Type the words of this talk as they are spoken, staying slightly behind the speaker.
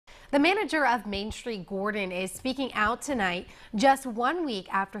The manager of Main Street Gordon is speaking out tonight, just 1 week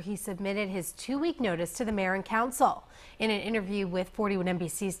after he submitted his 2-week notice to the mayor and council. In an interview with 41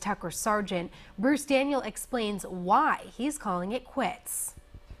 NBC's Tucker Sargent, Bruce Daniel explains why he's calling it quits.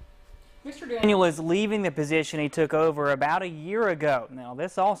 Mr. Daniel is leaving the position he took over about a year ago. Now,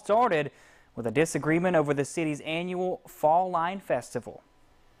 this all started with a disagreement over the city's annual Fall Line Festival.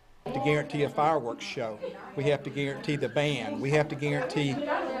 To guarantee a fireworks show, we have to guarantee the band, we have to guarantee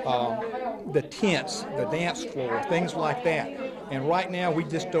the tents, the dance floor, things like that. And right now we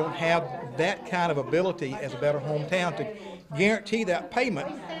just don't have that kind of ability as a Better Hometown to guarantee that payment,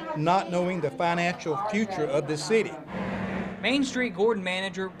 not knowing the financial future of this city. Main Street Gordon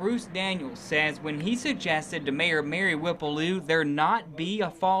manager Bruce Daniels says when he suggested to Mayor Mary Whippleloo there not be a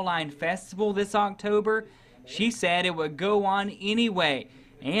Fall Line Festival this October, she said it would go on anyway,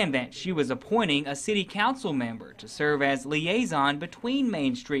 and that she was appointing a city council member to serve as liaison between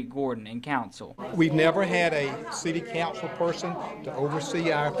Main Street Gordon and council. We've never had a city council person to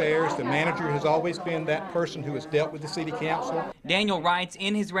oversee our affairs. The manager has always been that person who has dealt with the city council. Daniel writes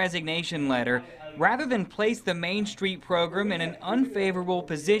in his resignation letter, rather than place the Main Street program in an unfavorable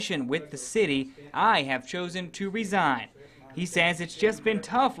position with the city, I have chosen to resign. He says it's just been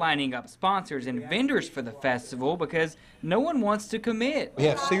tough lining up sponsors and vendors for the festival because no one wants to commit. We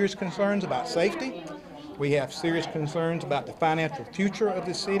have serious concerns about safety. We have serious concerns about the financial future of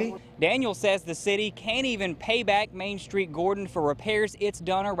the city. Daniel says the city can't even pay back Main Street Gordon for repairs it's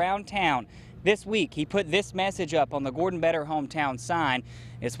done around town. This week, he put this message up on the Gordon Better Hometown sign.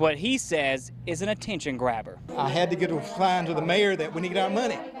 It's what he says is an attention grabber. I had to get a sign to the mayor that we need our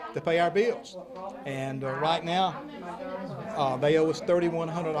money to pay our bills. And right now, they owe us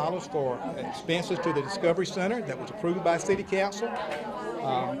 $3,100 for expenses to the Discovery Center that was approved by City Council.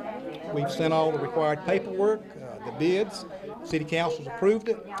 We've sent all the required paperwork, the bids. City Council's approved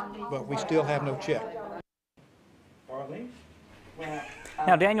it, but we still have no check.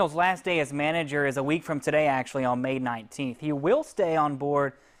 Now, Daniel's last day as manager is a week from today, actually, on May 19th. He will stay on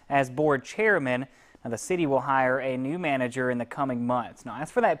board as board chairman. Now, the city will hire a new manager in the coming months. Now, as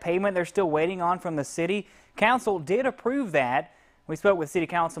for that payment they're still waiting on from the city, council did approve that. We spoke with City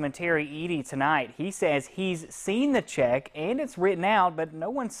Councilman Terry Eady tonight. He says he's seen the check and it's written out, but no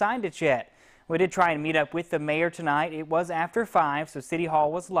one signed it yet. We did try and meet up with the mayor tonight. It was after 5, so City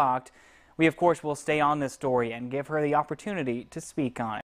Hall was locked. We, of course, will stay on this story and give her the opportunity to speak on it.